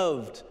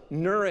 loved,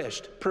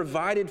 nourished,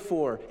 provided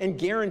for, and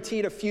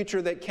guaranteed a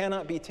future that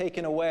cannot be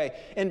taken away.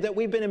 And that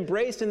we've been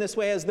embraced in this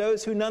way as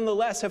those who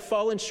nonetheless have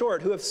fallen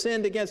short, who have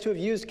sinned against, who have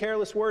used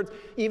careless words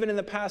even in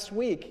the past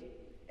week.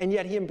 And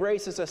yet he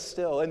embraces us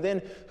still. And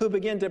then who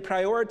begin to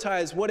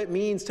prioritize what it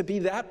means to be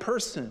that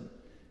person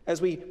as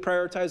we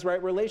prioritize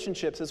right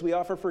relationships, as we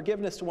offer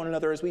forgiveness to one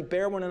another, as we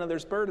bear one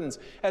another's burdens,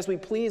 as we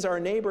please our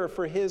neighbor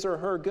for his or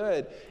her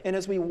good, and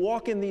as we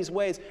walk in these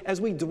ways,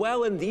 as we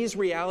dwell in these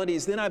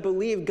realities, then I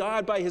believe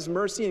God, by his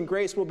mercy and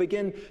grace, will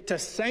begin to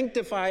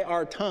sanctify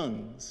our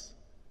tongues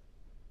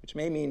which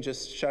may mean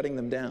just shutting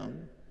them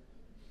down,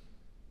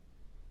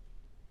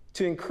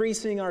 to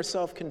increasing our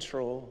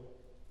self-control,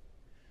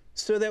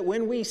 so that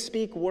when we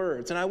speak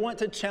words, and I want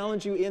to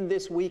challenge you in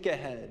this week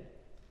ahead,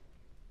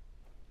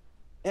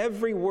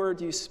 every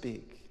word you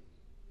speak,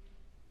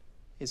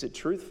 is it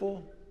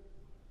truthful?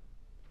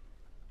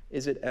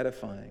 Is it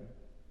edifying?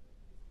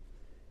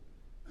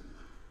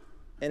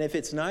 And if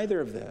it's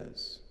neither of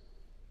those,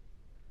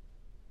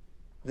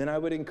 then I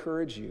would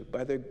encourage you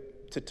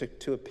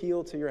to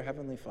appeal to your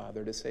Heavenly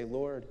Father to say,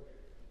 Lord,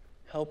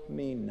 help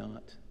me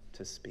not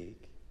to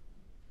speak.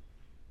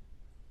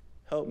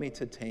 Help me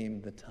to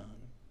tame the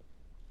tongue.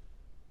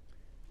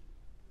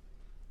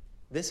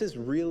 This is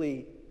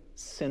really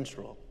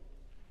central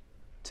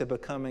to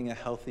becoming a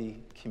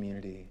healthy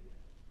community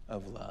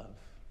of love.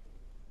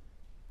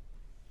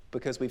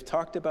 Because we've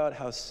talked about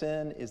how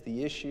sin is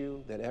the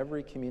issue that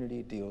every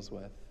community deals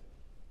with,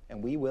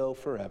 and we will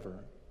forever.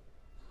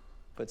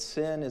 But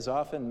sin is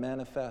often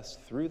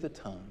manifest through the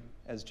tongue,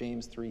 as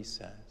James 3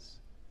 says.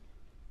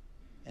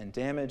 And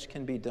damage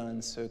can be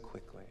done so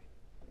quickly.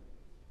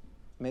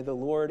 May the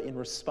Lord, in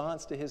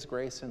response to his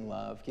grace and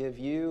love, give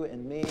you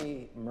and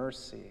me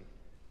mercy,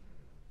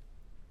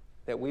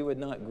 that we would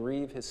not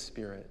grieve his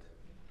Spirit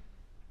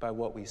by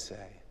what we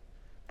say,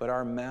 but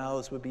our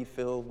mouths would be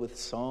filled with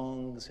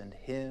songs and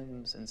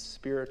hymns and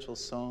spiritual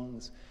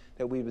songs,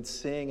 that we would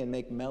sing and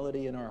make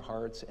melody in our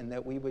hearts, and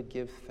that we would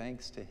give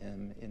thanks to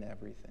him in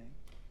everything.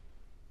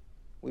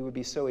 We would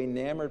be so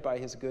enamored by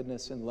his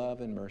goodness and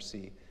love and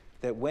mercy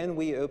that when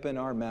we open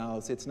our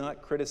mouths, it's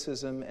not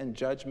criticism and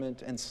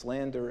judgment and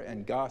slander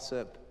and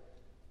gossip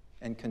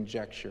and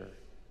conjecture,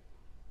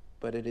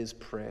 but it is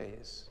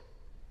praise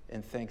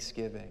and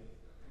thanksgiving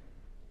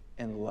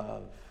and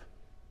love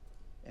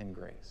and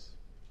grace.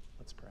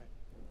 Let's pray.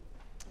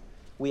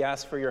 We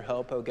ask for your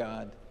help, O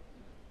God.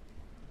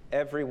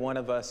 Every one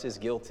of us is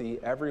guilty.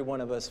 Every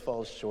one of us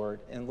falls short.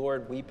 And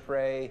Lord,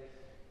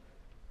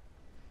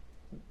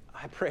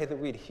 I pray that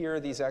we'd hear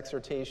these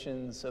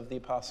exhortations of the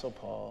Apostle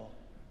Paul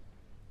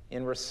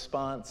in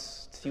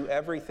response to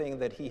everything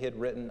that he had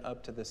written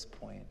up to this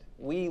point.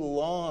 We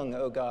long,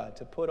 O God,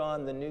 to put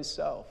on the new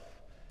self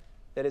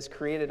that is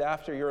created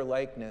after your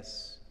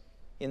likeness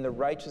in the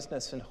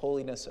righteousness and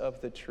holiness of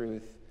the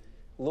truth.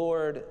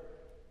 Lord,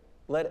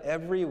 let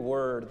every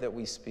word that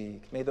we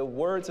speak, may the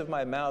words of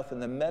my mouth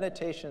and the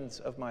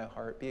meditations of my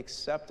heart be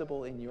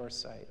acceptable in your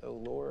sight, O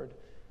Lord,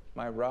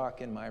 my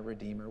rock and my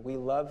redeemer. We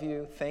love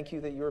you. Thank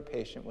you that you're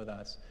patient with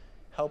us.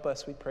 Help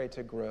us, we pray,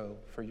 to grow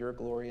for your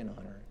glory and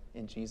honor.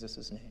 In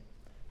Jesus' name,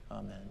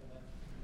 amen.